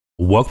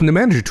Welcome to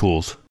Manager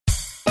Tools.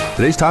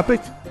 Today's topic,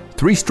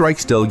 3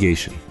 strikes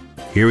delegation.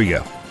 Here we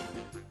go.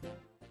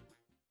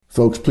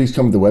 Folks, please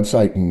come to the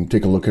website and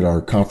take a look at our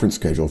conference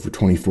schedule for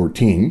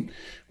 2014.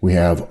 We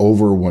have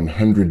over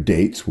 100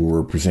 dates where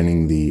we're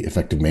presenting the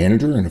Effective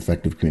Manager and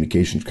Effective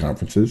Communications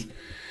conferences.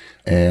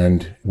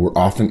 And we're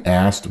often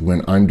asked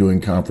when I'm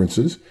doing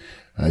conferences.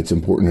 It's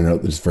important to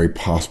note that it's very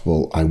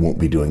possible I won't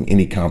be doing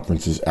any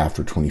conferences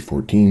after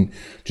 2014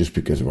 just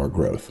because of our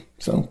growth.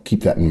 So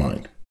keep that in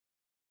mind.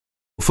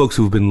 Folks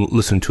who've been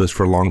listening to us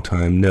for a long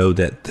time know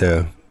that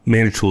the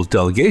Manager Tools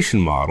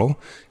delegation model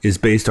is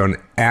based on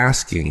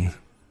asking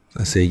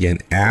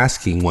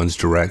one's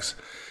directs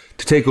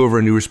to take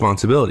over new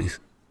responsibilities.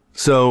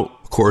 So,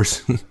 of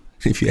course,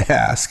 if you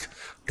ask,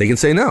 they can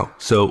say no.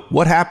 So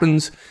what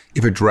happens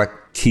if a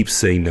direct keeps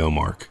saying no,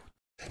 Mark?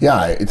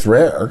 Yeah, it's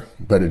rare,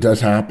 but it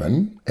does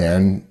happen.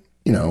 And,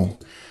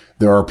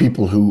 there are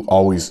people who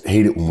always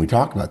hate it when we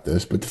talk about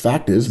this, but the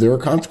fact is there are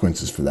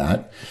consequences for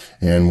that.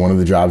 And one of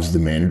the jobs of the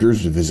manager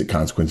is to visit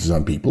consequences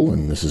on people,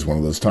 and this is one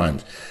of those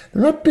times.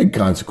 They're not big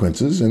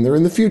consequences, and they're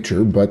in the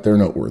future, but they're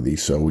noteworthy,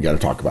 so we got to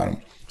talk about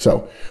them.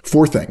 So,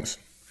 4 things.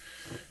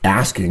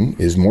 Asking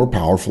is more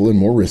powerful and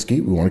more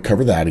risky. We want to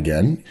cover that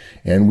again.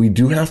 And we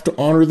do have to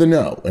honor the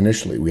no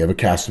initially. We have a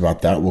cast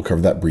about that. We'll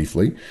cover that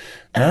briefly.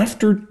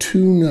 After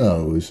 2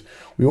 no's,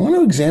 we want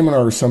to examine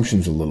our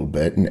assumptions a little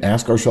bit and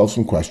ask ourselves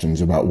some questions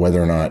about whether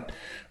or not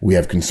we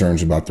have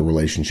concerns about the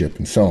relationship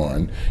and so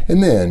on.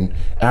 And then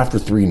after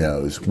 3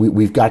 no's,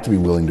 we've got to be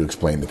willing to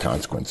explain the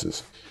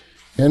consequences.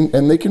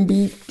 And they can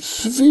be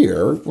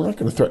severe. We're not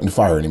going to threaten to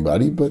fire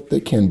anybody, but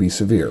they can be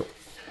severe.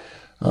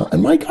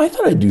 And Mike, I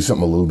thought I'd do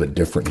something a little bit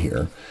different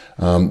here.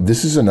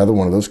 This is another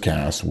one of those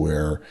casts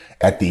where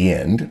at the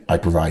end, I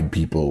provide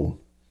people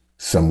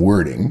some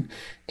wording.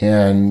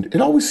 And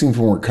it always seems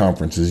when we're at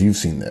conferences, you've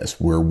seen this,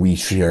 where we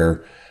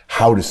share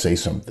how to say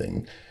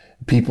something.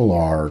 People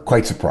are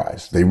quite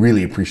surprised. They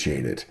really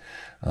appreciate it.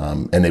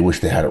 And they wish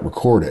they had it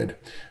recorded.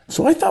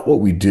 So I thought what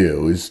we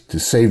do is to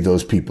save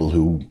those people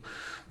who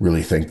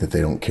really think that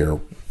they don't care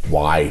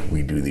why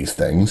we do these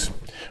things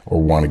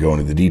or want to go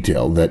into the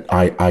detail, that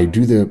I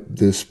do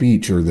the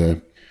speech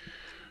or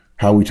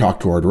how we talk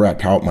to our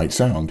direct, how it might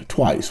sound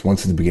twice,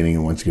 once at the beginning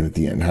and once again at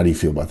the end. How do you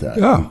feel about that?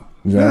 Oh,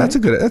 that's a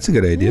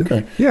good idea.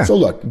 Okay. Yeah. So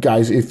look,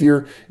 guys, if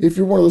you're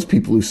one of those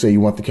people who say you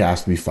want the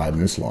cast to be 5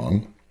 minutes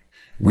long,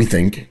 we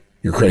think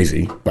you're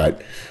crazy,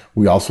 but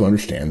we also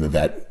understand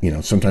that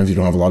sometimes you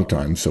don't have a lot of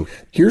time. So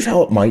here's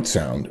how it might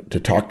sound to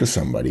talk to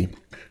somebody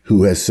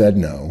who has said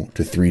no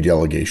to 3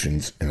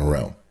 delegations in a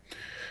row.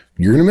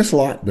 You're going to miss a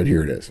lot, but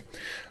here it is.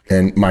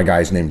 And my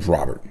guy's name's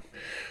Robert.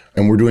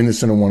 And we're doing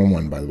this in a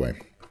one-on-one, by the way.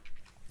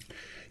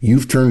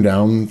 You've turned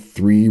down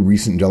 3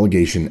 recent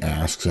delegation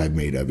asks I've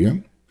made of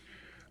you.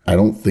 I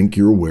don't think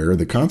you're aware of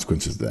the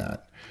consequences of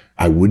that.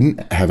 I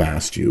wouldn't have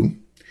asked you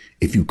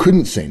if you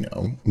couldn't say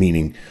no,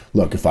 meaning,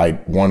 look, if I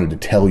wanted to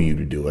tell you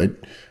to do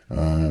it,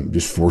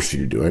 just force you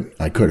to do it,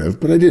 I could have,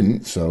 but I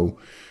didn't. So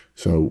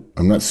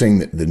I'm not saying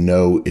that the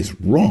no is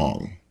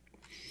wrong.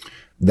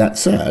 That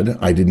said,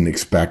 I didn't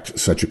expect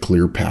such a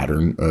clear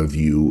pattern of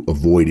you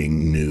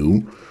avoiding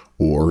new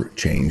or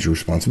change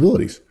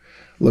responsibilities.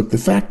 Look, the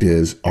fact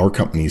is our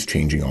company is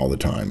changing all the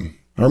time.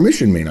 Our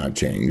mission may not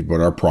change,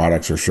 but our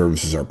products, our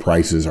services, our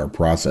prices, our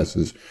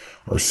processes,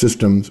 our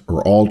systems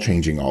are all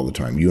changing all the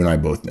time. You and I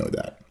both know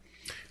that.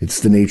 It's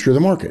the nature of the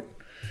market.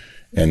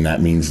 And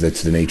that means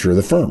that's the nature of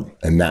the firm.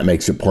 And that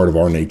makes it part of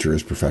our nature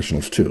as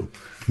professionals too.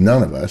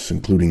 None of us,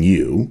 including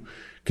you,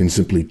 can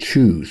simply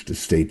choose to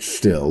stay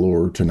still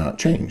or to not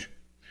change.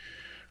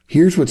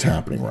 Here's what's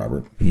happening,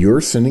 Robert. You're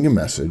sending a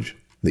message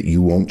that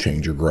you won't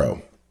change or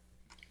grow.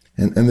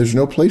 And there's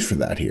no place for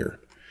that here.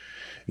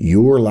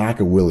 Your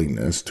lack of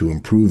willingness to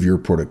improve your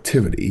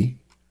productivity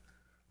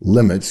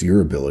limits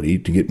your ability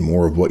to get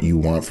more of what you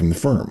want from the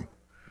firm,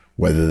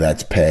 whether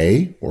that's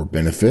pay or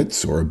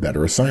benefits or a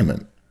better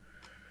assignment.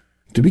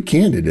 To be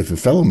candid, if a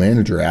fellow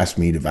manager asked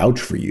me to vouch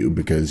for you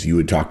because you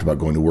had talked about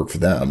going to work for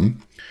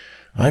them,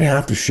 I'd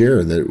have to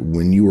share that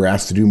when you were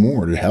asked to do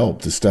more, to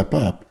help, to step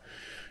up,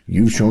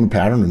 you've shown a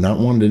pattern of not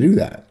wanting to do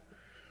that.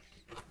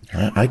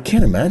 I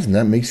can't imagine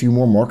that makes you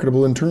more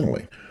marketable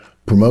internally.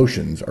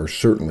 Promotions are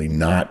certainly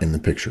not in the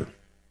picture.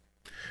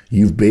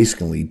 You've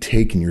basically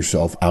taken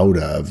yourself out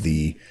of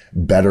the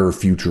better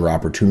future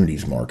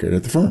opportunities market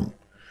at the firm.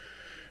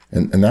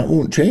 And that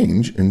won't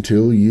change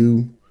until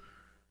you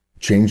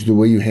change the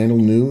way you handle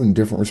new and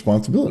different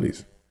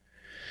responsibilities.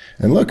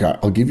 And look,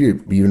 I'll give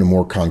you even a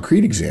more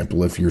concrete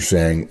example. If you're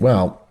saying,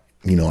 well,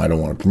 I don't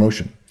want a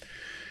promotion.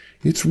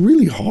 It's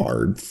really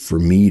hard for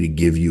me to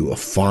give you a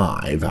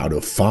 5 out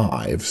of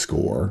 5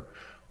 score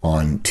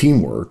on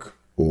teamwork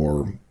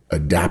or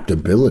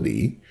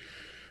adaptability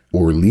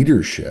or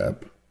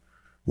leadership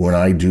when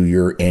I do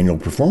your annual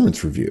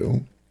performance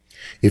review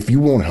if you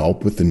won't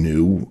help with the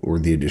new or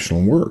the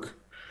additional work.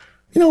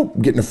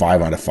 Getting a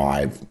 5 out of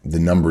 5, the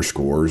number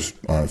scores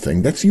on a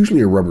thing, that's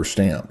usually a rubber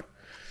stamp.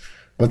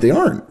 But they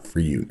aren't for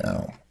you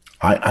now.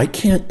 I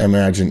can't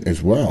imagine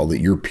as well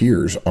that your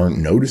peers aren't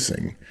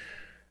noticing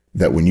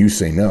that when you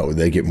say no,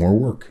 they get more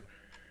work.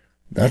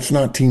 That's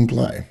not team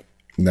play.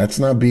 That's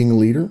not being a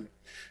leader.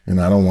 And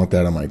I don't want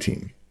that on my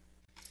team.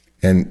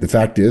 And the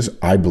fact is,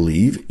 I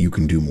believe you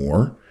can do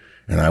more.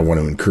 And I want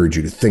to encourage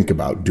you to think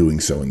about doing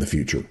so in the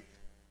future.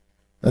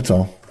 That's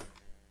all.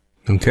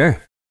 Okay.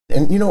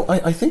 And,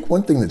 I think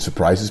one thing that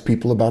surprises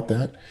people about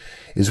that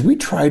is we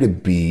try to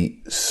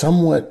be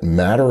somewhat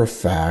matter of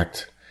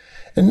fact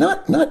and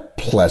not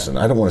pleasant.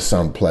 I don't want to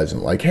sound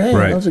pleasant, like, hey,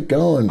 right. How's it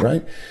going,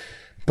 right?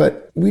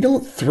 But we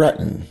don't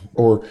threaten,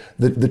 or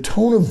the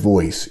tone of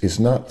voice is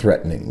not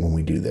threatening when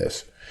we do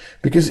this.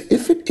 Because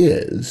if it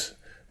is,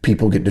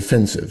 people get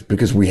defensive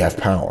because we have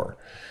power.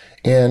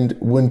 And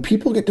when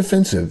people get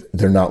defensive,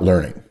 they're not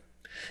learning.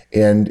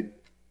 And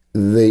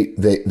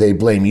they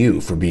blame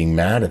you for being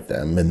mad at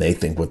them, and they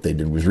think what they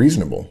did was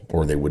reasonable,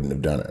 or they wouldn't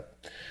have done it.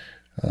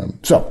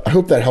 So I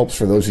hope that helps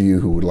for those of you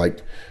who would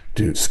like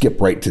to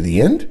skip right to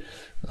the end.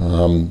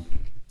 And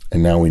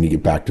now we need to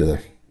get back to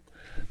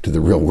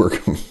the real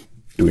work of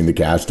doing the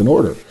cast in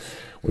order,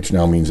 which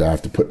now means I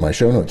have to put my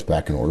show notes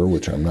back in order,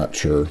 which I'm not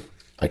sure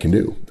I can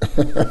do.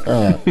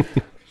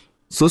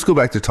 So let's go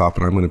back to the top,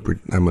 and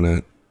I'm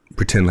gonna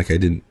pretend like I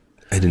didn't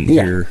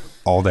hear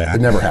all that.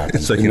 It never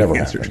happened. So I can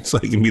answer. So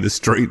I can be the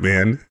straight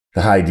man.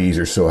 The high D's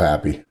are so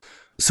happy.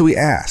 So we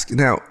ask.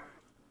 Now,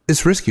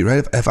 it's risky,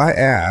 right? If I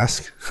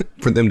ask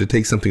for them to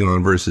take something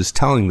on versus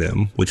telling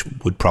them, which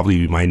would probably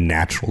be my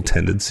natural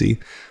tendency,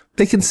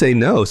 they can say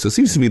no. So it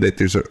seems to me that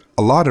there's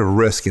a lot of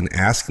risk in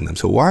asking them.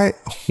 So why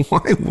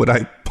would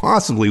I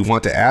possibly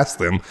want to ask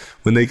them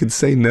when they could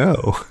say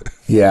no?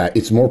 Yeah,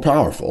 it's more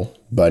powerful,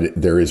 but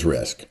there is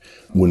risk.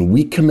 When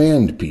we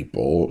command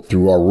people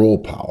through our rule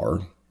power,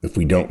 if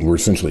we don't, we're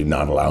essentially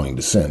not allowing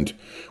dissent,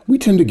 we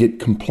tend to get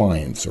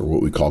compliance, or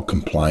what we call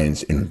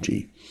compliance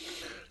energy.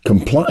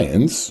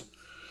 Compliance,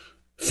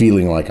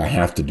 feeling like I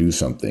have to do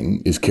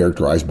something, is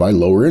characterized by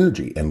lower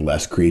energy and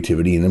less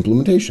creativity and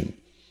implementation.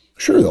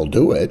 Sure, they'll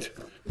do it.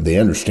 They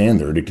understand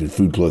they're addicted to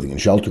food, clothing,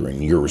 and shelter,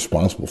 and you're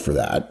responsible for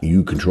that.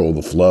 You control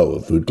the flow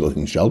of food, clothing,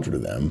 and shelter to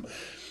them,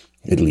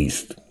 at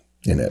least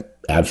in an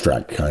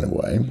abstract kind of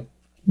way.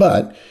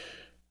 But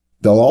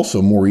they'll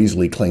also more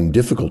easily claim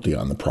difficulty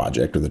on the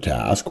project or the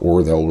task,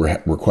 or they'll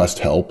request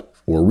help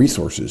or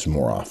resources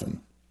more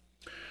often.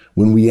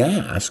 When we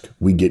ask,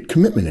 we get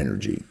commitment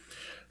energy.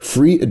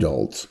 Free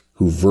adults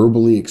who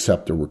verbally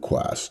accept a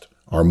request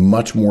are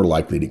much more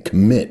likely to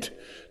commit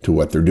to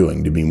what they're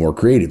doing, to be more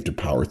creative, to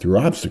power through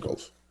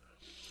obstacles.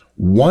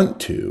 Want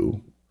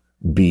to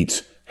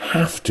beats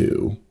have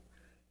to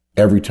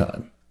every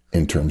time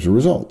in terms of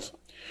results.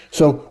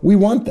 So we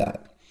want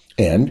that.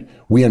 And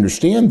we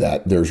understand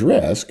that there's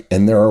risk,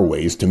 and there are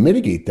ways to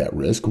mitigate that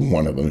risk.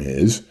 One of them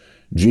is,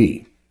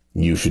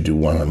 you should do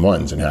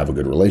one-on-ones and have a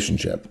good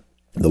relationship.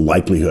 The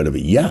likelihood of a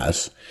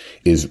yes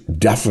is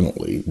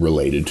definitely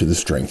related to the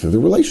strength of the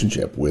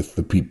relationship with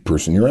the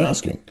person you're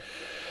asking.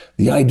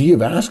 The idea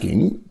of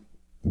asking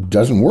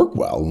doesn't work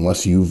well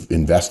unless you've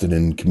invested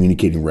in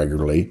communicating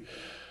regularly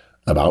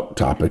about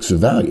topics of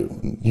value,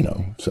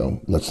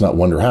 so let's not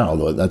wonder how,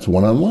 though. That's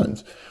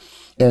one-on-ones.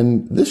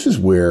 And this is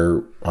where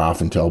I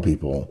often tell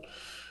people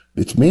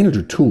it's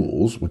Manager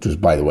Tools, which is,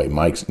 by the way,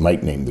 Mike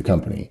named the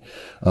company,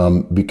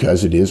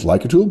 because it is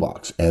like a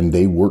toolbox and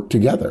they work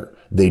together.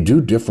 They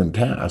do different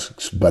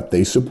tasks, but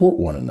they support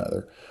one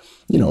another.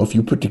 If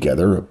you put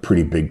together a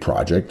pretty big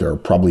project, there are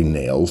probably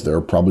nails, there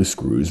are probably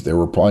screws, there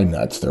were probably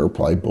nuts, there are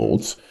probably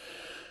bolts.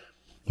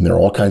 And there are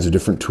all kinds of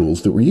different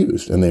tools that were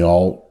used, and they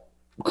all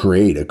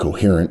create a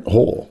coherent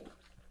whole.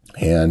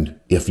 And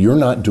if you're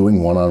not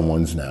doing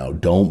one-on-ones now,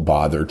 don't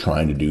bother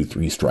trying to do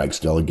 3 strikes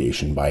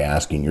delegation by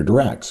asking your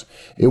directs.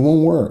 It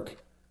won't work.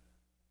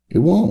 It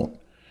won't.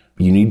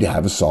 You need to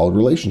have a solid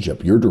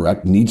relationship. Your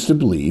direct needs to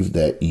believe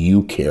that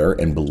you care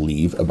and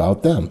believe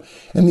about them.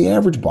 And the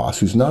average boss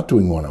who's not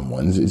doing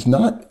one-on-ones is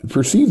not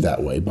perceived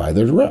that way by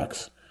their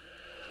directs.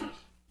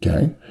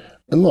 Okay?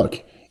 And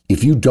look,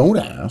 if you don't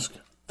ask,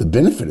 the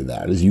benefit of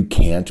that is you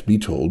can't be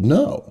told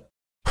no.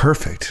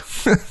 Perfect.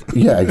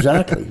 Yeah,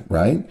 exactly,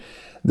 right?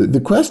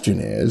 The question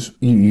is,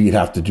 you'd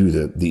have to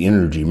do the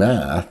energy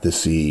math to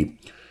see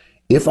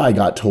if I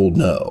got told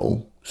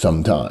no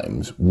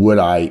sometimes, would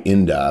I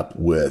end up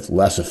with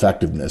less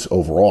effectiveness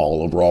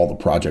overall over all the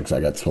projects I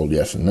got told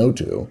yes and no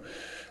to,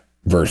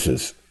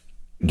 versus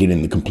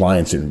getting the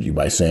compliance energy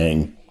by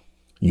saying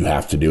you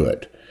have to do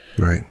it.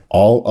 Right.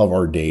 All of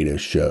our data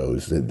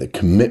shows that the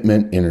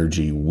commitment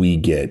energy we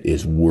get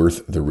is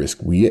worth the risk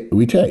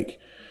we take.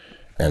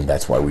 And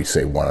that's why we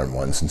say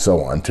one-on-ones and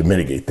so on, to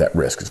mitigate that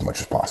risk as much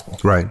as possible.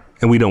 Right.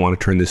 And we don't want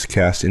to turn this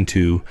cast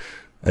into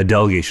a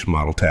delegation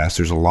model task.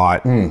 There's a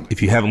lot.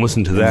 If you haven't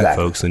listened to that,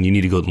 folks, then you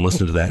need to go and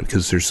listen to that,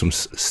 because there's some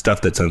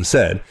stuff that's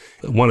unsaid.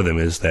 One of them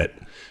is that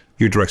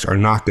your directs are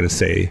not going to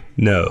say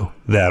no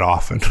that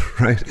often,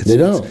 right? They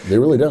don't. They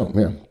really don't,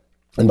 yeah.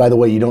 And by the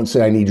way, you don't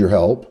say, I need your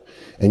help,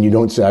 and you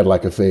don't say, I'd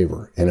like a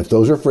favor. And if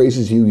those are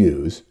phrases you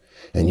use,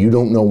 and you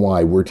don't know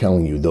why we're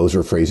telling you those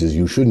are phrases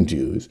you shouldn't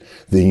use,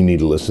 then you need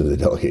to listen to the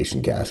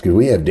delegation cast, because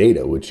we have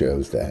data which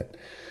shows that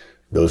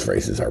those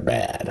phrases are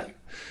bad.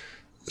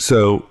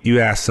 So you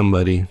ask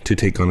somebody to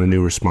take on a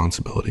new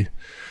responsibility.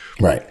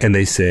 Right. and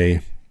they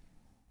say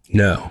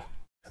no.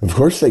 Of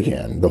course they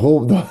can.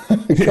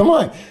 Come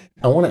on.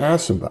 I want to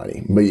ask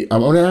somebody, but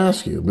I'm going to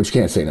ask you, but you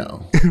can't say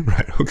no.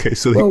 Right. Okay.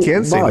 So they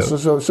can say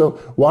boss, no. So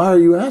why are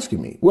you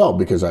asking me? Well,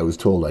 because I was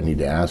told I need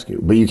to ask you,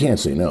 but you can't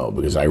say no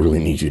because I really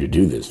need you to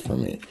do this for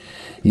me.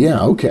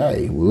 Yeah.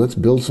 Okay. Well, let's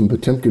build some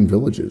Potemkin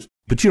villages.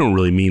 But you don't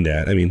really mean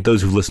that. I mean,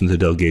 those who've listened to the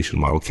Delegation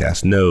Model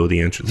Cast know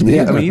the answer.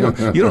 Yeah. I mean,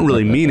 you don't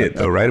really mean it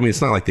though, right? I mean,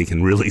 it's not like they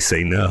can really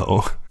say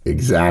no.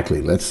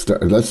 Exactly. Let's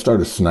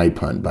start a snipe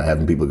hunt by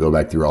having people go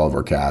back through all of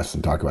our casts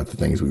and talk about the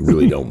things we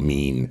really don't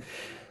mean.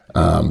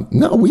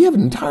 No, we have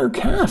an entire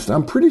cast.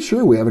 I'm pretty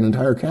sure we have an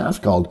entire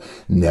cast called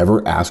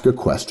Never Ask a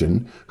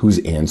Question Whose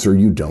Answer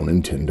You Don't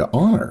Intend to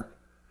Honor.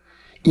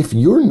 If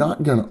you're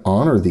not going to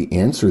honor the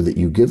answer that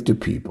you give to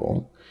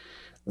people,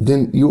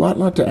 then you ought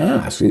not to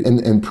ask.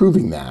 And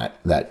proving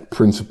that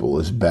principle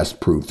is best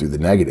proved through the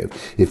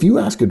negative. If you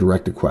ask a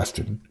direct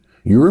question,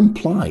 you're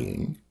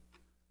implying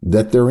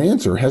that their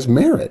answer has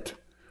merit.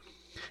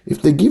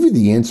 If they give you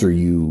the answer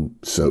you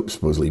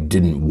supposedly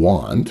didn't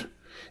want,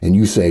 and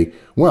you say,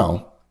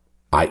 well,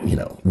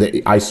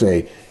 I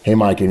say, hey,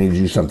 Mike, I need to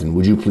do something.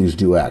 Would you please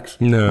do X?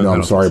 No,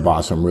 I'm sorry,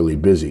 boss. I'm really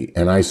busy.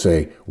 And I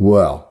say,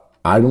 well,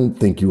 I don't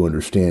think you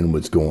understand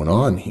what's going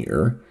on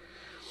here.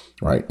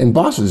 Right. And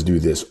bosses do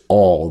this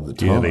all the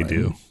time. Yeah, they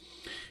do.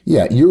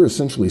 Yeah. You're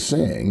essentially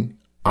saying,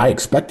 I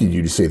expected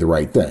you to say the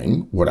right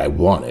thing, what I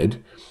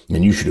wanted,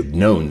 and you should have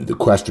known that the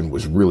question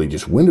was really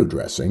just window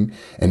dressing.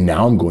 And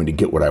now I'm going to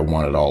get what I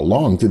wanted all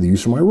along through the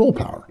use of my role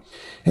power.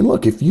 And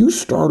look, if you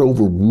start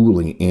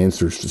overruling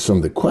answers to some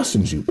of the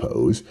questions you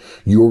pose,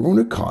 you're going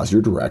to cause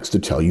your directs to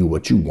tell you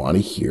what you want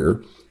to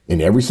hear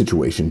in every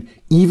situation,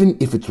 even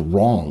if it's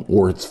wrong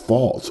or it's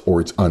false or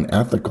it's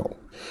unethical.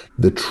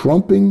 The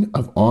trumping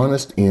of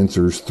honest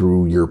answers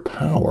through your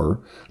power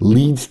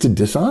leads to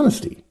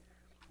dishonesty,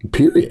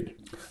 period.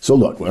 So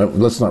look,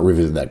 let's not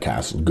revisit that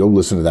cast. Go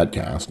listen to that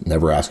cast.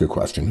 Never ask a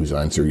question whose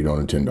answer you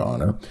don't intend to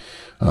honor.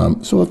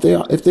 So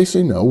if they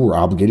say no, we're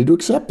obligated to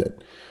accept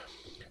it.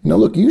 Now,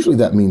 look, usually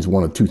that means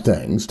one of two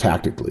things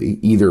tactically.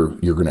 Either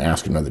you're going to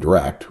ask another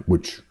direct,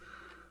 which,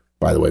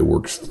 by the way,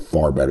 works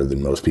far better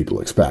than most people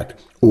expect,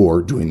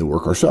 or doing the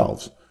work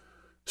ourselves.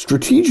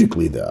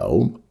 Strategically,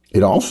 though,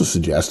 it also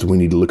suggests that we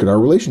need to look at our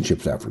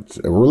relationship efforts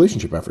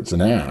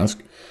and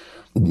ask,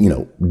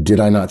 did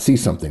I not see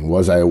something?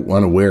 Was I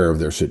unaware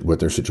of what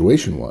their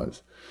situation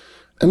was?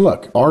 And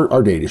look,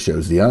 our data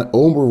shows the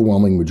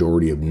overwhelming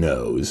majority of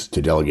no's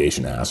to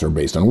delegation asks are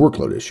based on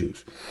workload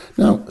issues.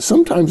 Now,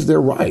 sometimes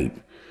they're right.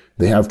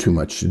 They have too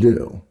much to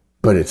do,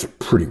 but it's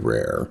pretty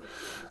rare.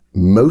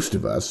 Most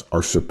of us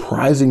are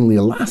surprisingly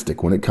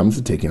elastic when it comes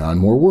to taking on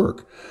more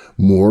work.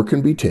 More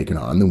can be taken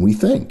on than we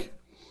think.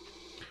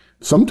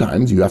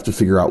 Sometimes you have to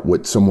figure out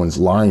what someone's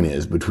line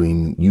is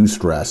between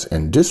eustress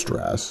and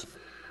distress.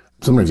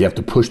 Sometimes you have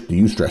to push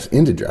the eustress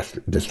into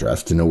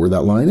distress to know where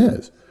that line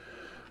is.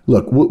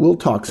 Look, we'll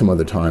talk some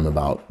other time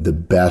about the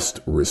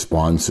best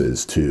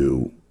responses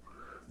to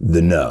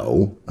the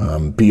no,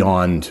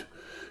 beyond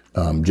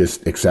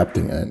just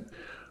accepting it.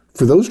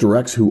 For those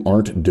directs who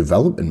aren't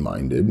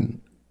development-minded,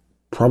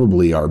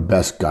 probably our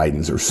best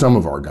guidance, or some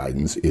of our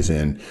guidance, is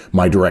in,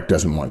 my direct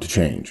doesn't want to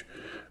change.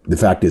 The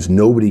fact is,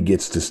 nobody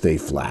gets to stay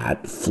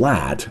flat.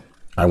 Flat,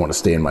 I want to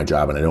stay in my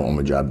job and I don't want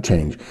my job to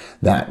change.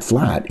 That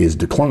flat is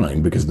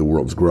decline because the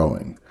world's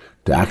growing.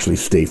 To actually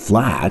stay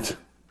flat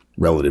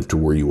relative to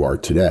where you are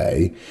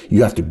today,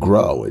 you have to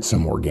grow at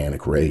some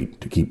organic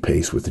rate to keep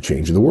pace with the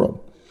change of the world,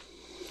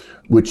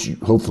 which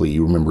hopefully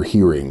you remember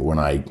hearing when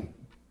I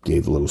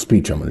gave the little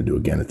speech I'm going to do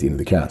again at the end of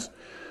the cast.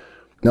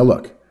 Now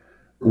look,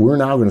 we're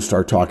now going to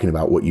start talking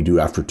about what you do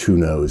after 2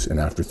 no's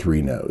and after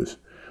 3 no's.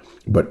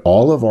 But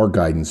all of our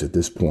guidance at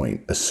this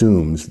point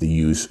assumes the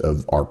use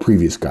of our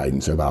previous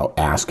guidance about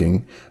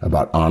asking,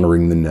 about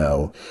honoring the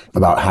no,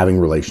 about having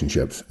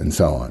relationships, and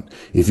so on.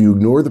 If you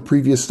ignore the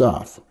previous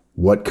stuff,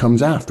 what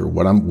comes after,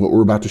 what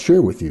we're about to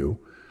share with you,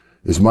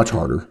 is much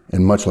harder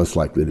and much less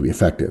likely to be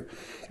effective.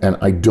 And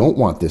I don't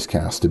want this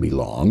cast to be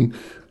long,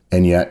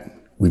 and yet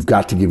we've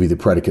got to give you the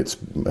predicates,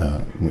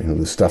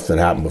 the stuff that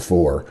happened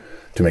before,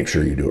 to make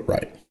sure you do it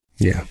right.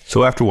 Yeah.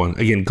 So after 1,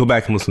 again, go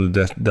back and listen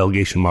to the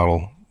delegation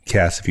model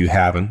cast if you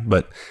haven't.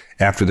 But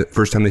after the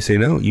first time they say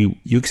no, you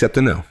accept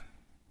a no.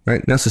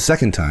 Right. Now it's the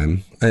second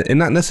time, and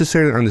not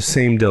necessarily on the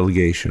same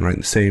delegation, right?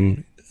 The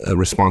same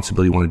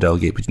responsibility you want to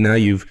delegate, but now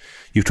you've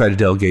tried to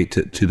delegate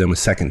to them a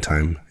second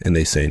time, and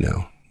they say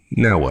no.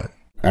 Now what?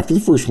 After the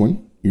first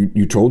one,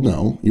 you told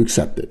no, you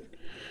accept it.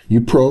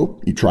 You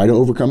probe, you try to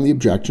overcome the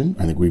objection.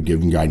 I think we've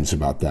given guidance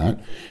about that.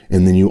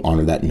 And then you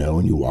honor that no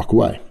and you walk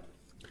away.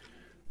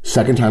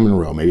 Second time in a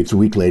row, maybe it's a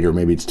week later,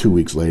 maybe it's 2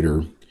 weeks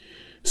later,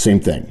 same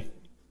thing.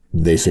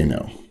 They say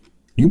no.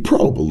 You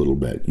probe a little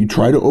bit. You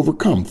try to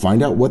overcome,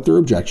 find out what their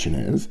objection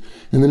is,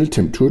 and then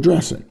attempt to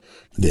address it.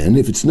 Then,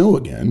 if it's no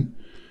again,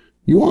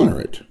 you honor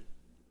it.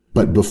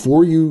 But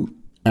before you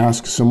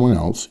ask someone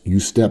else, you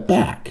step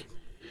back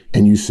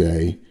and you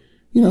say,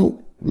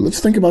 let's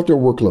think about their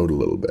workload a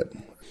little bit.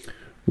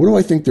 What do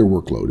I think their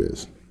workload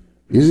is?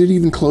 Is it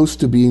even close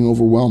to being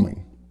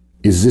overwhelming?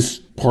 Is this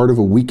part of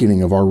a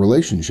weakening of our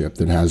relationship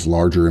that has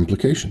larger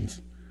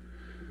implications?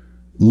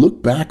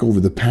 Look back over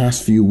the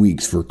past few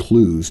weeks for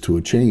clues to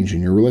a change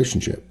in your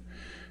relationship.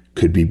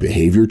 Could be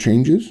behavior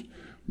changes,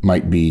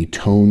 might be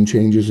tone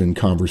changes in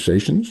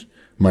conversations,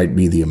 might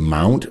be the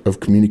amount of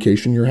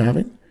communication you're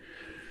having.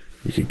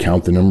 You could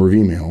count the number of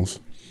emails,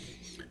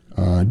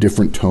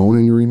 different tone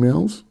in your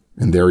emails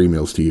and their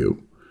emails to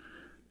you,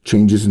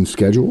 changes in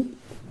schedule,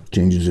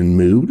 changes in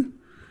mood,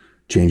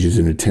 changes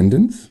in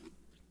attendance,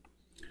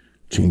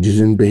 changes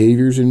in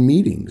behaviors in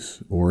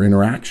meetings or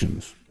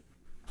interactions.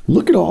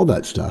 Look at all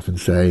that stuff and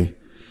say,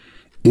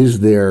 is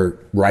there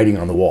writing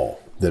on the wall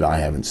that I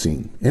haven't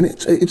seen? And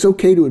it's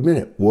okay to admit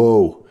it.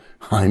 Whoa,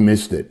 I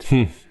missed it.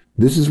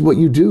 This is what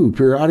you do.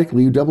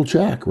 Periodically, you double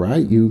check,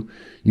 right? You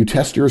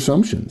test your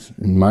assumptions.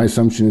 And my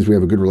assumption is we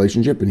have a good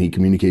relationship and he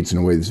communicates in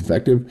a way that's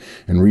effective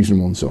and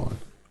reasonable and so on.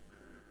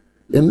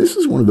 And this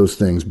is one of those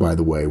things, by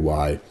the way,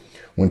 why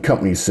when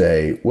companies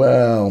say,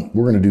 well,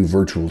 we're going to do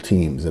virtual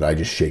teams, that I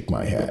just shake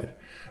my head.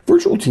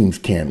 Virtual teams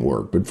can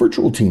work, but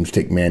virtual teams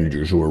take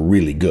managers who are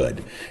really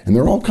good. And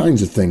there are all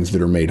kinds of things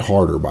that are made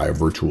harder by a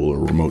virtual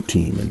or remote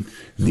team, and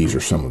these are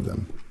some of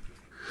them.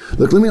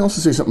 Look, let me also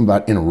say something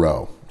about in a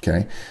row,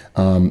 okay?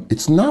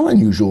 It's not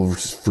unusual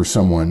for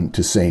someone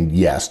to say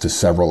yes to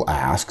several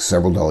asks,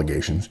 several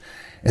delegations,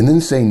 and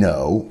then say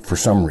no for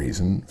some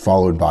reason,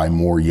 followed by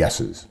more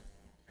yeses.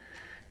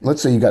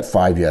 Let's say you got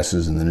 5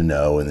 yeses and then a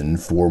no, and then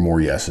 4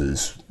 more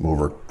yeses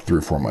over a 3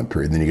 or 4 month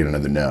period, and then you get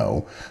another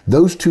no.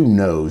 Those 2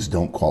 no's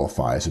don't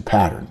qualify as a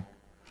pattern.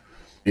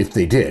 If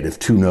they did, if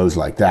 2 no's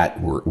like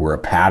that were a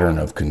pattern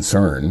of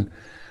concern,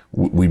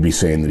 we'd be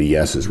saying that a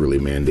yes is really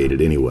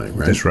mandated anyway,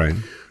 right? That's right.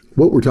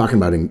 What we're talking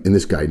about in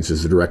this guidance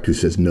is the director who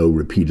says no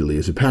repeatedly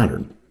is a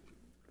pattern.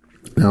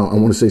 Now, I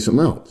want to say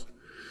something else.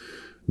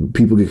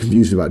 People get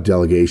confused about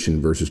delegation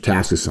versus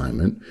task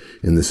assignment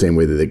in the same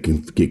way that they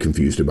can get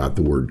confused about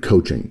the word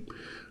coaching.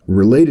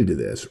 Related to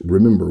this,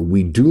 remember,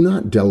 we do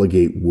not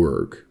delegate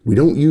work. We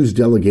don't use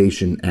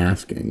delegation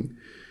asking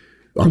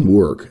on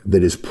work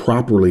that is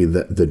properly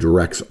the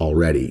directs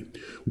already.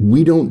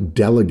 We don't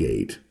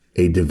delegate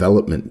a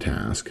development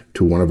task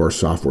to one of our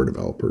software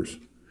developers.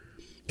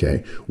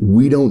 Okay?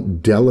 We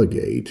don't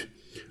delegate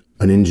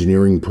an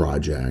engineering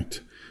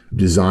project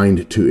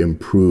designed to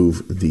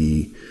improve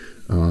the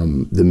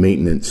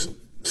maintenance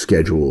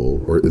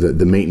schedule or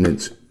the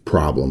maintenance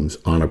problems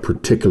on a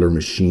particular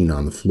machine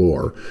on the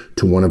floor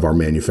to one of our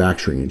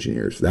manufacturing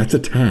engineers. That's a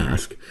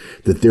task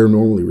that they're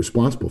normally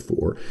responsible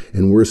for,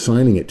 and we're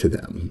assigning it to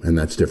them, and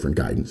that's different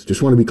guidance.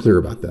 Just want to be clear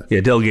about that.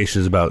 Yeah,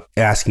 delegation is about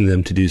asking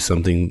them to do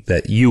something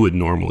that you would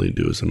normally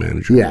do as a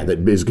manager. Yeah,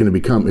 that is going to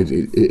become, it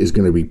is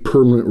going to be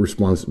permanent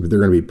response. They're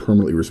going to be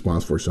permanently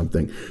responsible for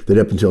something that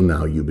up until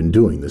now you've been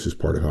doing. This is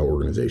part of how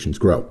organizations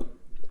grow.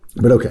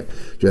 But okay,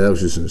 that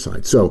was just an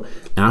aside. So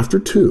after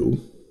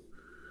 2,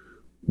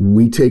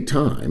 we take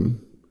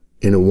time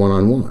in a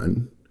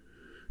one-on-one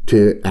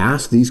to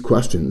ask these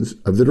questions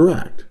of the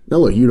direct. Now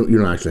look, you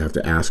don't actually have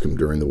to ask them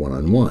during the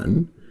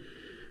one-on-one.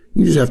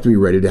 You just have to be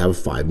ready to have a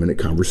 5-minute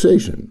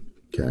conversation,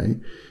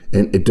 okay?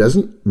 And it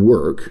doesn't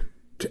work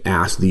to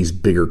ask these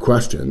bigger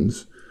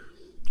questions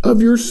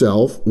of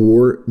yourself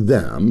or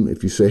them.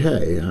 If you say,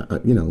 hey,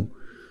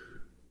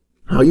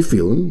 how you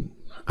feeling?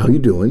 How you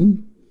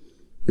doing?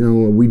 Are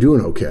we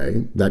doing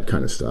okay? That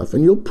kind of stuff.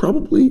 And you'll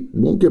probably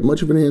won't get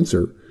much of an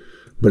answer,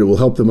 but it will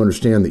help them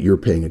understand that you're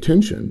paying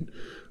attention.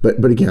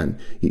 But again,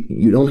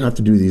 you don't have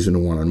to do these in a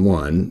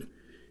one-on-one.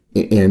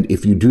 And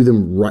if you do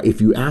them right,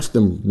 if you ask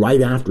them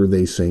right after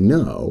they say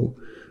no,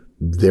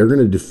 they're going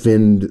to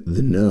defend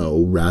the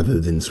no rather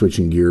than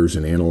switching gears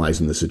and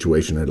analyzing the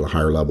situation at a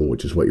higher level,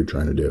 which is what you're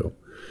trying to do.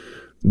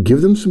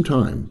 Give them some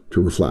time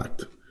to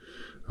reflect.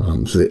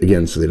 So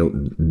they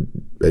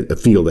don't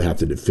feel they have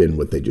to defend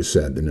what they just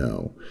said, the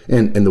no.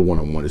 And the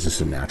one-on-one is just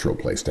a natural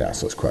place to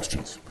ask those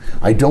questions.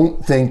 I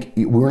don't think,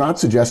 we're not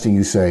suggesting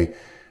you say,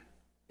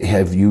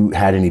 have you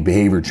had any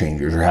behavior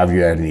changes or have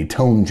you had any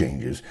tone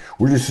changes?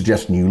 We're just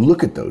suggesting you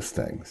look at those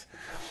things.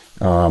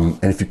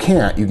 And if you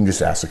can't, you can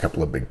just ask a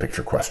couple of big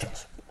picture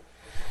questions.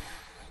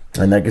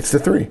 And that gets to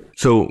 3.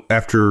 So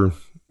after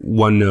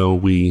 1 no,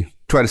 we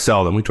try to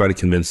sell them, we try to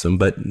convince them,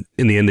 but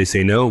in the end they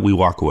say no, we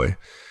walk away.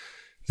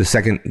 The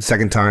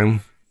second time,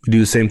 we do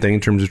the same thing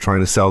in terms of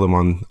trying to sell them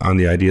on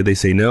the idea. They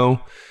say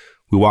no,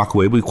 we walk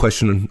away, we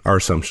question our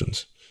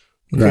assumptions.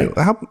 Okay,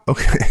 right.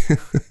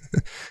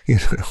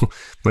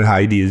 My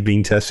idea is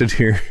being tested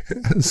here.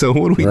 So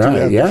what do we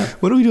do?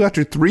 What do we do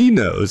after 3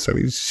 no's? I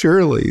mean,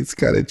 surely it's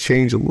got to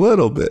change a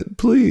little bit,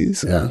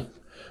 please. Yeah.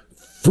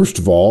 First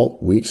of all,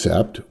 we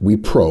accept, we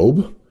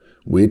probe,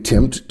 we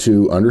attempt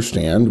to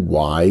understand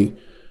why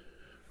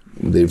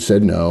they've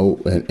said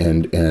no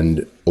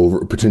and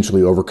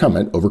potentially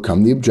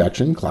overcome the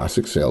objection,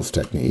 classic sales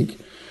technique,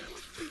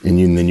 and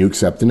then you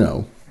accept the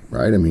no,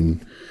 right? I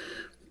mean,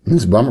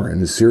 it's a bummer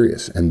and it's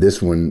serious, and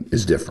this one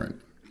is different.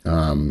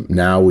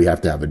 Now we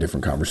have to have a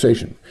different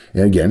conversation.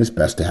 And again, it's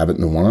best to have it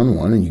in the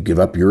one-on-one, and you give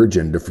up your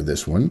agenda for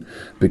this one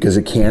because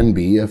it can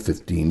be a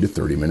 15 to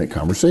 30-minute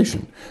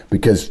conversation,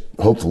 because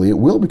hopefully it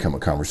will become a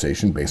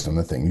conversation based on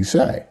the thing you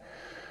say.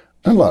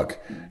 And look,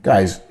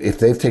 guys, if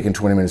they've taken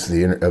 20 minutes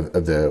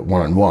of the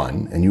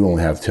one-on-one and you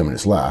only have 10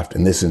 minutes left,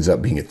 and this ends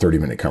up being a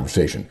 30-minute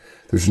conversation,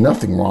 there's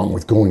nothing wrong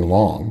with going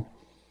long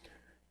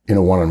in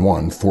a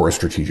one-on-one for a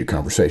strategic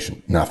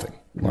conversation. Nothing,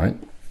 right?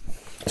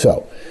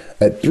 So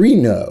at 3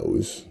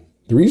 no's,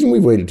 the reason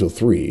we've waited till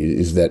 3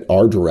 is that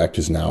our direct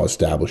has now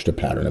established a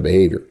pattern of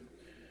behavior.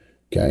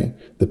 Okay?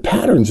 The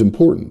pattern's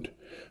important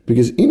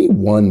because any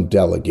one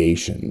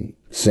delegation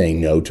saying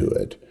no to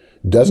it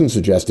doesn't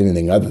suggest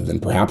anything other than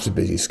perhaps a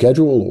busy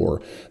schedule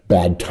or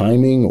bad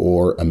timing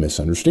or a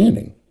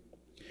misunderstanding.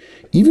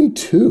 Even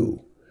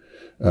 2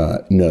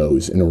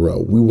 no's in a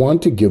row, we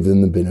want to give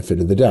them the benefit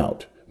of the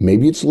doubt.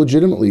 Maybe it's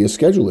legitimately a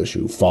schedule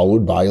issue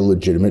followed by a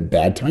legitimate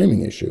bad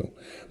timing issue.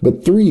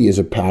 But 3 is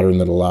a pattern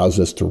that allows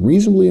us to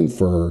reasonably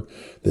infer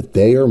that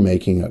they are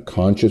making a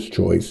conscious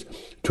choice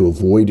to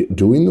avoid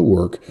doing the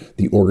work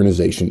the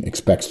organization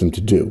expects them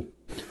to do.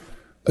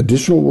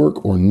 Additional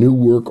work or new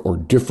work or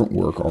different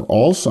work are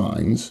all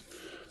signs,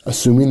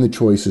 assuming the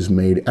choice is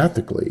made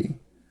ethically,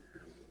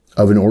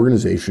 of an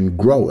organization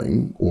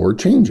growing or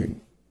changing.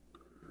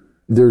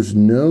 There's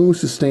no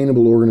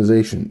sustainable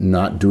organization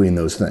not doing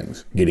those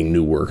things, getting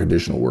new work,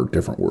 additional work,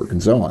 different work,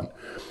 and so on.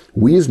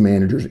 We as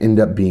managers end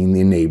up being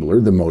the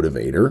enabler, the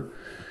motivator,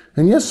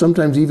 and yes,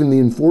 sometimes even the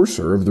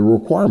enforcer of the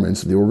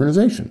requirements of the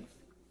organization,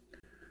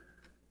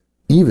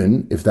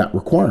 even if that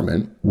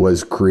requirement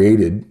was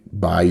created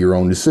by your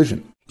own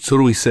decision. So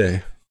do we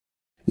say?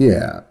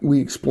 Yeah,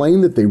 we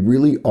explain that they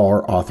really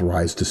are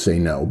authorized to say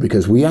no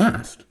because we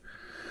asked.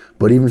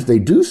 But even if they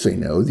do say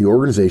no, the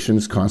organization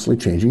is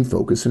constantly changing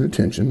focus and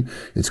attention.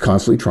 It's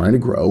constantly trying to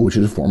grow, which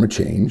is a form of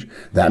change.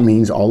 That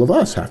means all of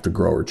us have to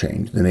grow or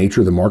change. The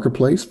nature of the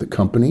marketplace, the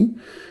company,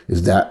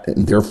 is that,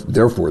 and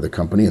therefore the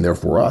company and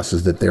therefore us,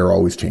 is that they're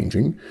always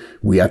changing.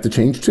 We have to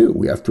change too.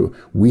 We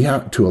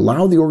have to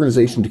allow the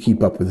organization to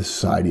keep up with the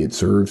society it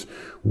serves.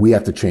 We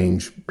have to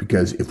change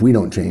because if we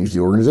don't change, the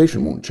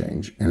organization won't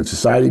change. And if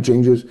society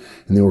changes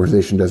and the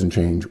organization doesn't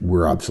change,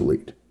 we're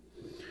obsolete.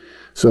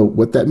 So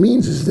what that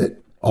means is that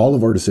all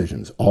of our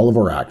decisions, all of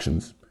our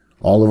actions,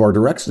 all of our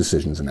direct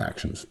decisions and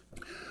actions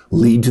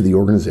lead to the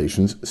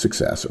organization's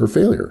success or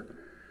failure.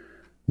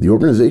 The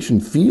organization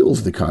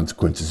feels the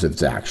consequences of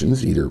its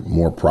actions, either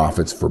more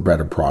profits for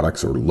better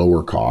products or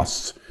lower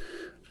costs,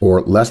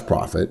 or less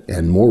profit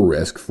and more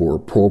risk for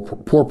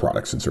poor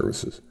products and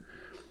services.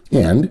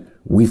 And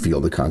we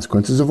feel the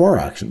consequences of our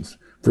actions.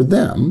 For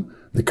them,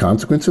 the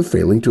consequence of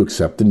failing to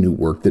accept the new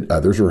work that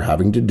others are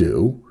having to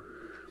do,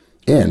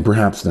 and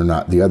perhaps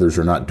the others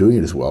are not doing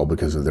it as well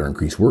because of their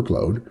increased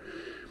workload,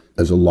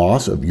 as a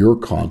loss of your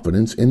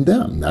confidence in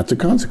them. That's a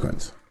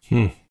consequence.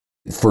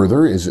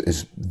 Further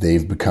is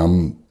they've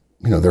become,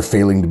 they're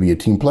failing to be a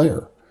team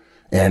player.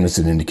 And it's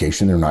an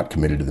indication they're not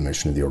committed to the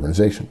mission of the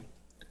organization.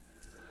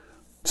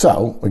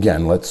 So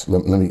again, let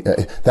me,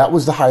 that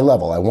was the high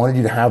level. I wanted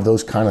you to have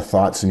those kind of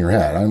thoughts in your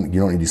head. You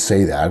don't need to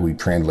say that. We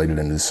translated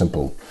it into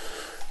simple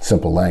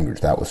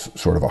language. That was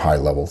sort of a high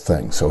level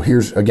thing. So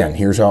here's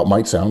how it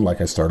might sound, like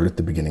I started at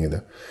the beginning of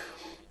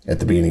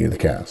the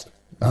cast.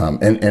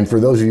 And for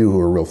those of you who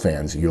are real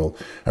fans, you'll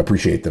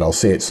appreciate that I'll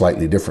say it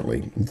slightly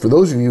differently. For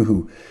those of you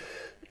who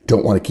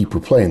don't want to keep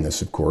replaying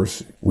this, of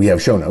course, we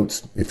have show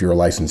notes, if you're a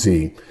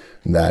licensee,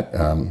 that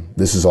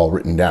this is all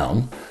written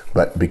down.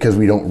 But because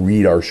we don't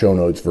read our show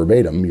notes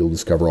verbatim, you'll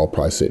discover I'll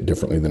probably say it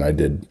differently than I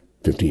did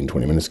 15,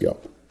 20 minutes ago.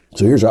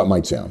 So here's how it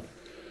might sound.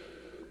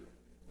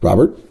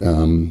 Robert,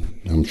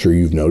 I'm sure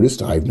I've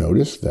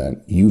noticed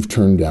that you've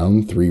turned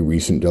down 3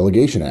 recent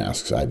delegation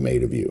asks I've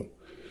made of you.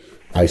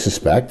 I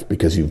suspect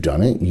because you've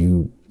done it,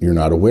 you're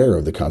not aware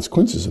of the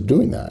consequences of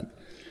doing that.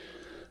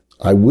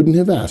 I wouldn't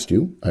have asked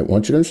you. I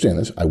want you to understand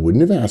this. I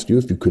wouldn't have asked you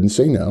if you couldn't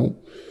say no,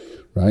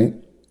 right?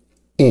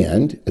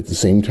 And at the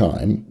same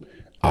time,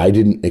 I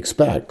didn't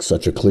expect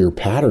such a clear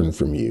pattern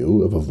from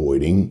you of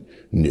avoiding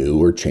new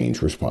or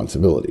changed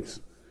responsibilities.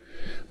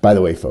 By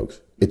the way, folks,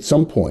 at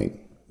some point,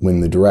 when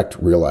the direct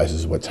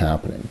realizes what's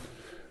happening,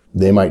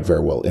 they might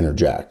very well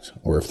interject,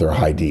 or if they're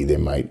high D, they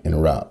might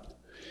interrupt.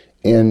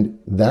 And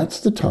that's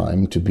the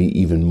time to be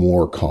even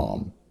more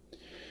calm,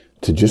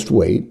 to just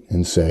wait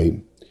and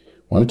say,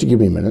 why don't you give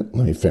me a minute?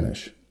 Let me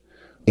finish.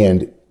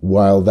 And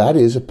while that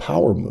is a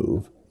power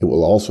move, it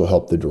will also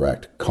help the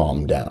direct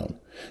calm down.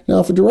 Now,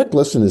 if a direct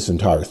listens to this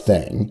entire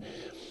thing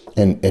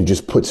and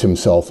just puts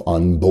himself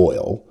on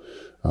boil,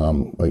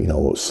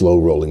 a slow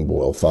rolling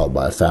boil followed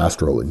by a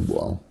fast rolling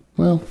boil,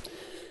 well,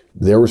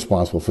 they're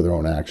responsible for their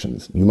own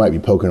actions. You might be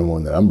poking them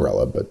on that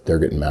umbrella, but they're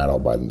getting mad all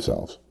by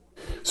themselves.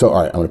 So,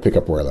 all right, I'm going to pick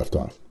up where I left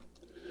off.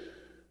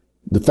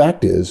 The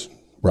fact is,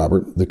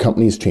 Robert, the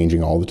company is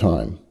changing all the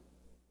time.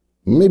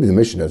 Maybe the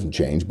mission doesn't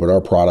change, but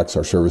our products,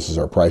 our services,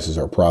 our prices,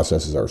 our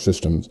processes, our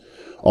systems,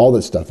 all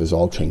that stuff is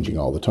all changing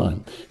all the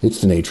time.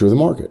 It's the nature of the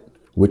market,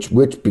 which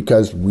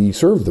because we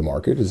serve the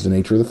market, is the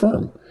nature of the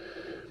firm.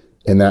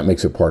 And that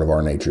makes it part of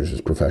our natures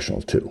as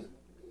professionals too.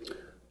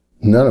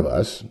 None of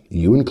us,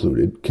 you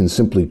included, can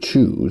simply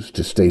choose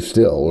to stay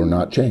still or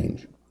not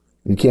change.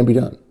 It can't be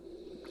done.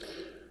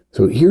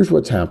 So here's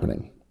what's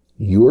happening.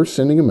 You're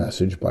sending a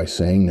message by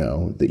saying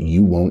no that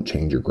you won't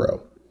change or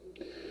grow.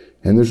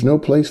 And there's no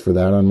place for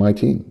that on my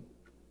team.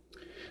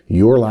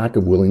 Your lack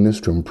of willingness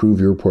to improve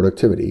your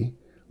productivity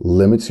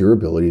limits your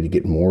ability to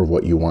get more of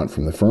what you want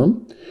from the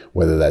firm,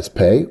 whether that's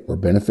pay or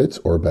benefits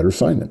or a better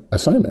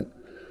assignment.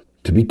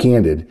 To be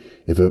candid,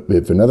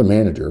 if another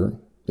manager,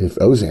 if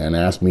Ozan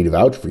asked me to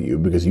vouch for you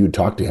because you had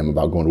talked to him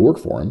about going to work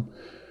for him,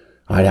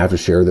 I'd have to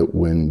share that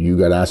when you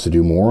got asked to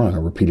do more on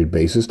a repeated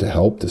basis to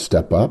help, to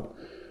step up,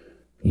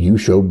 you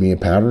showed me a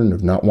pattern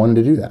of not wanting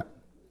to do that.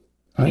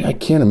 I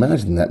can't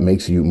imagine that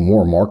makes you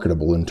more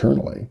marketable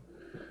internally.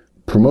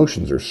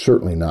 Promotions are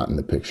certainly not in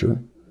the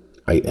picture.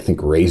 I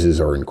think raises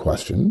are in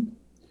question.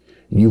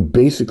 You've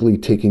basically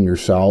taken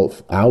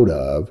yourself out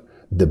of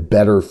the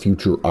better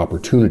future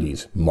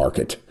opportunities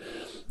market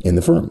in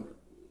the firm.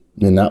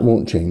 And that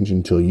won't change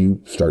until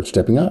you start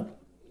stepping up.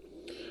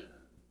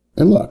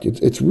 And look,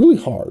 it's really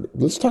hard.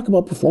 Let's talk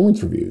about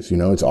performance reviews.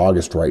 It's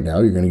August right now.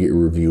 You're going to get your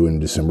review in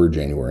December,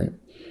 January.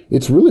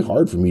 It's really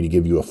hard for me to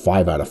give you a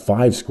 5 out of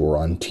 5 score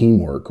on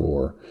teamwork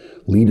or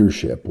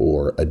leadership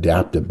or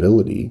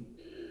adaptability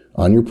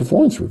on your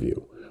performance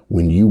review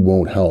when you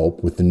won't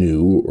help with the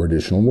new or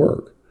additional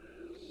work.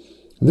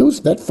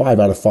 That 5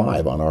 out of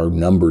 5 on our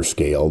number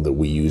scale that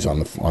we use on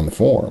the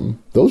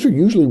form, those are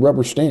usually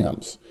rubber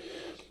stamps.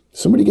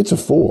 Somebody gets a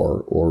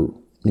 4 or,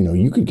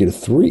 you could get a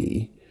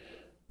 3.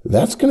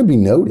 That's going to be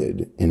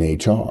noted in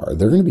HR.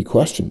 There are going to be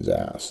questions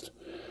asked.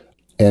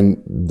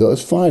 And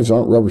those 5s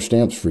aren't rubber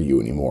stamps for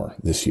you anymore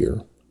this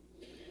year.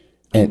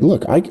 And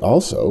look, I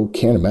also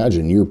can't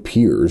imagine your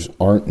peers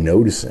aren't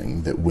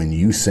noticing that when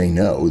you say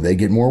no, they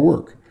get more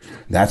work.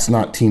 That's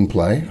not team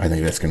play. I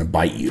think that's going to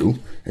bite you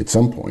at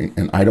some point.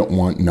 And I don't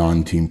want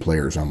non-team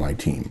players on my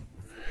team.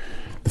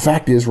 The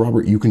fact is,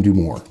 Robert, you can do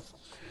more.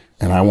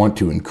 And I want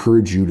to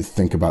encourage you to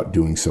think about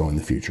doing so in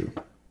the future.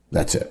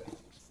 That's it.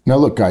 Now,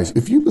 look, guys,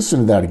 if you listen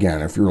to that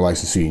again, if you're a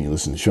licensee and you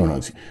listen to show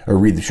notes or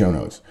read the show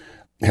notes,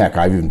 heck,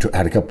 I've even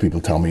had a couple people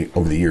tell me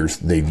over the years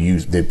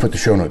they've put the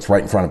show notes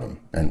right in front of them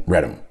and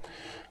read them.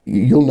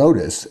 You'll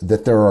notice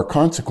that there are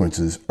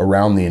consequences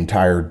around the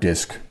entire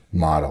DISC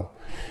model.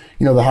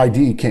 The high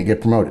D can't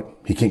get promoted.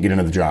 He can't get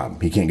another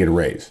job. He can't get a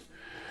raise.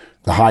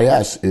 The high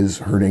S is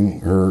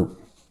hurting her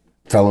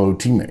fellow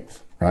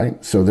teammates,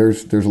 right? So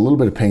there's a little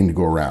bit of pain to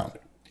go around.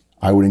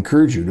 I would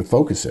encourage you to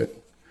focus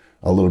it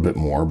a little bit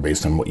more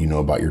based on what you know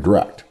about your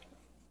direct.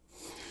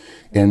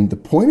 And the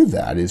point of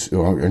that is,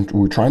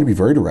 we're trying to be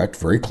very direct,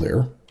 very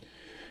clear.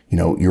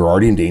 You're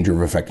already in danger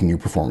of affecting your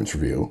performance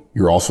review.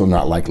 You're also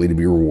not likely to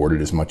be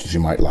rewarded as much as you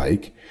might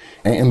like.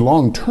 And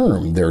long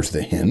term, there's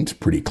the hint,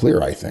 pretty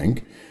clear, I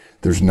think.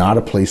 There's not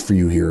a place for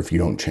you here if you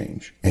don't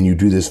change. And you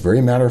do this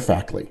very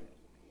matter-of-factly.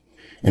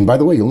 And by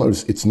the way, you'll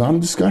notice it's not a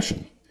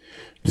discussion.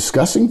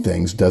 Discussing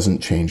things doesn't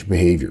change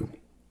behavior.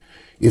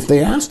 If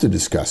they ask to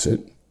discuss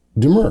it,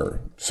 demur.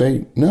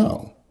 Say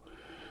no.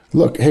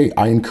 Look, hey,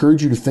 I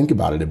encourage you to think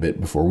about it a bit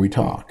before we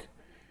talk.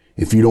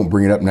 If you don't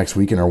bring it up next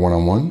week in our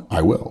one-on-one,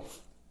 I will.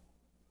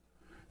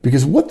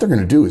 Because what they're going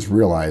to do is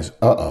realize,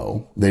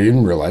 they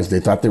didn't realize, they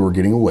thought they were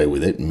getting away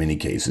with it in many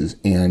cases,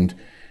 and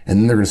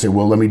then they're going to say,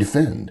 well, let me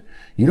defend.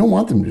 You don't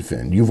want them to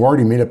defend. You've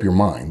already made up your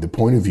mind. The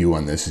point of view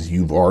on this is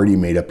you've already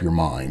made up your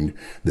mind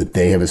that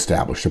they have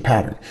established a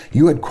pattern.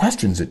 You had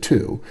questions at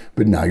 2,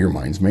 but now your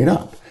mind's made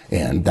up.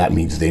 And that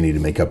means they need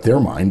to make up their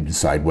mind,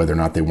 decide whether or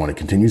not they want to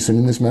continue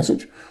sending this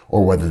message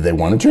or whether they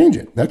want to change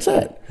it. That's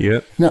it.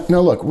 Yeah.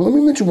 Now look, let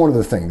me mention one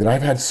other thing that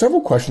I've had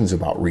several questions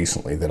about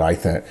recently that I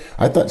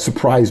thought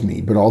surprised me,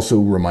 but also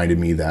reminded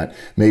me that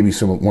maybe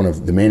one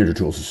of the manager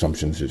tools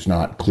assumptions is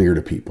not clear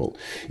to people.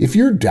 If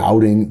you're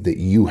doubting that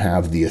you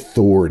have the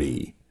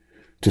authority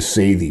to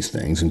say these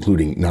things,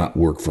 including not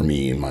work for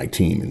me and my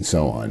team and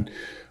so on,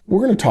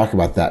 we're going to talk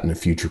about that in a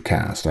future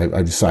cast.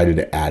 I've decided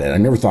to add it. I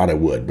never thought I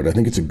would, but I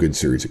think it's a good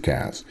series of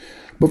casts.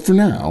 But for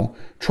now,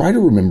 try to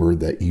remember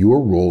that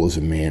your role as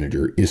a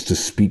manager is to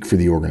speak for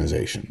the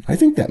organization. I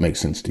think that makes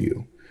sense to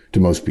you, to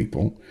most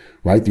people,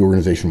 right? The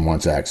organization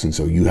wants X, and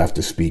so you have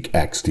to speak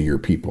X to your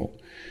people.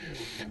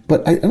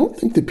 But I don't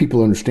think that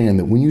people understand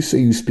that when you say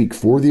you speak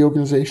for the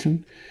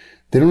organization,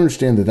 they don't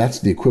understand that that's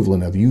the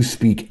equivalent of you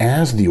speak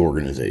as the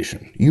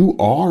organization. You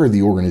are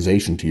the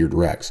organization to your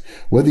directs,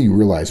 whether you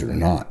realize it or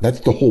not.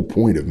 That's the whole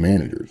point of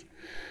managers,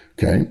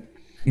 okay?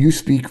 You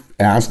speak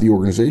as the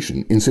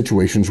organization in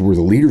situations where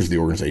the leaders of the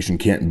organization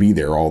can't be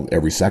there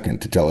every second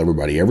to tell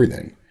everybody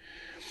everything.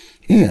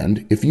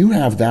 And if you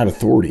have that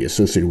authority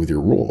associated with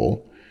your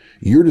role,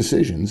 your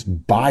decisions,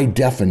 by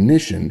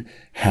definition,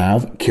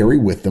 carry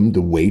with them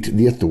the weight,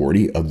 the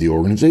authority of the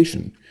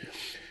organization.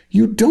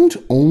 You don't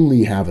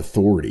only have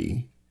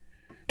authority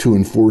to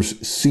enforce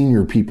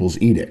senior people's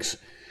edicts.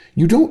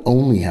 You don't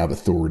only have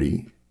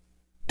authority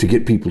to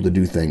get people to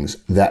do things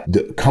that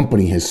the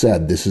company has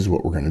said this is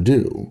what we're going to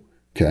do.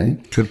 Okay.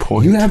 Good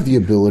point. You have the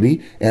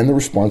ability and the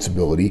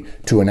responsibility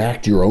to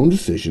enact your own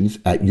decisions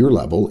at your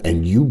level,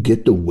 and you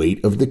get the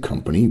weight of the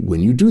company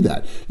when you do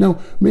that. Now,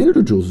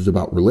 Manager Tools is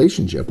about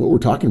relationship. What we're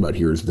talking about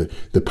here is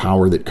the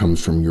power that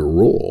comes from your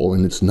role,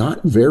 and it's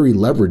not very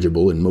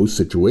leverageable in most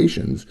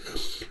situations,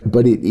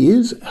 but it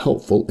is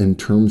helpful in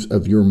terms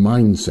of your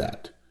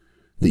mindset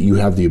that you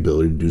have the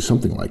ability to do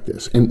something like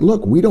this. And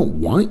look, we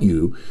don't want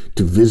you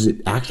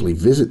to actually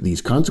visit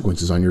these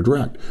consequences on your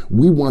direct.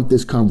 We want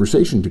this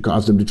conversation to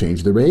cause them to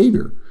change their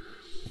behavior.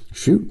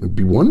 Shoot, it'd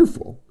be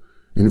wonderful.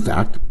 And in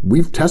fact,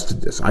 we've tested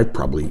this. I've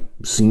probably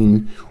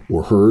seen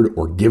or heard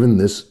or given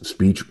this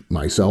speech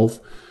myself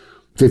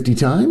 50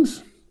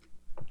 times.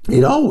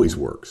 It always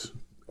works.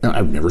 Now,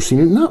 I've never seen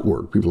it not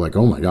work. People are like,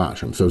 oh my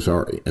gosh, I'm so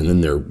sorry. And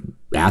then they're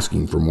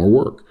asking for more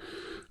work.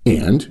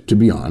 And to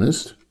be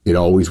honest, it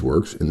always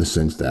works in the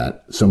sense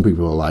that some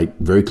people are like,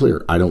 very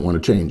clear, I don't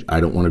want to change. I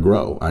don't want to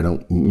grow.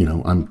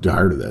 I'm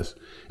tired of this.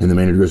 And the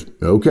manager goes,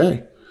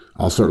 okay,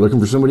 I'll start looking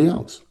for somebody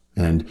else.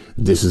 And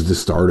this is the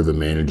start of a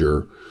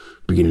manager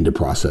beginning to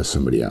process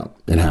somebody out.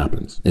 It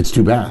happens. It's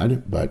too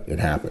bad, but it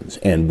happens.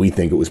 And we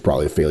think it was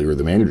probably a failure of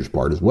the manager's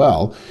part as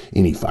well.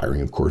 Any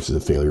firing, of course, is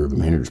a failure of the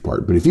manager's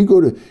part. But if you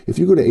go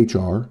to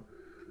HR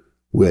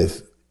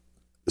with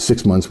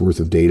 6 months worth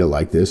of data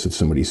like this, if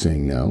somebody's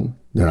saying no,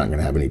 they're not going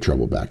to have any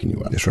trouble backing you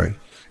up. That's right.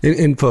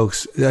 And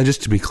folks,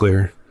 just to be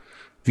clear,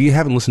 if you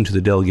haven't listened to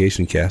the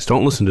delegation cast,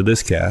 don't listen to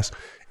this cast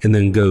and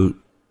then go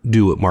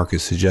do what Mark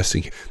is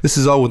suggesting. This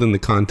is all within the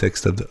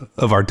context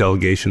of our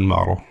delegation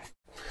model.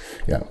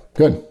 Yeah,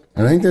 good.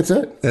 And I think that's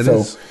it. That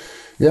is.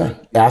 Yeah,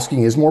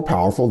 asking is more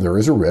powerful. There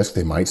is a risk.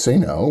 They might say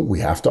no. We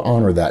have to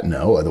honor that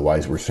no.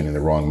 Otherwise, we're sending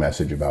the wrong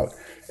message about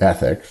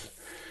ethics.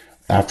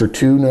 After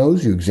 2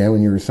 no's, you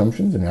examine your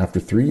assumptions. And after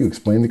 3, you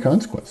explain the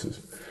consequences.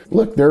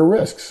 Look, there are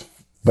risks,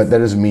 but that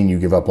doesn't mean you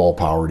give up all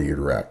power to your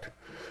direct.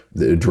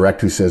 The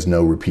direct who says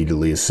no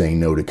repeatedly is saying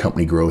no to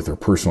company growth or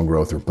personal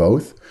growth or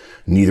both.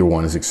 Neither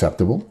one is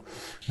acceptable.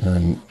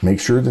 And make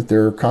sure that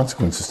there are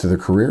consequences to their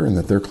career and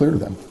that they're clear to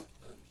them.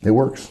 It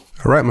works.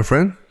 All right, my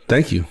friend.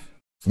 Thank you.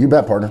 You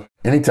bet, partner.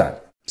 Anytime.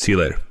 See you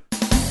later.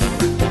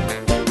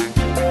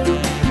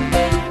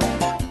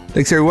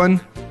 Thanks,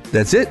 everyone.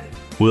 That's it.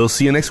 We'll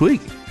see you next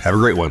week. Have a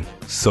great one.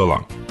 So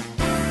long.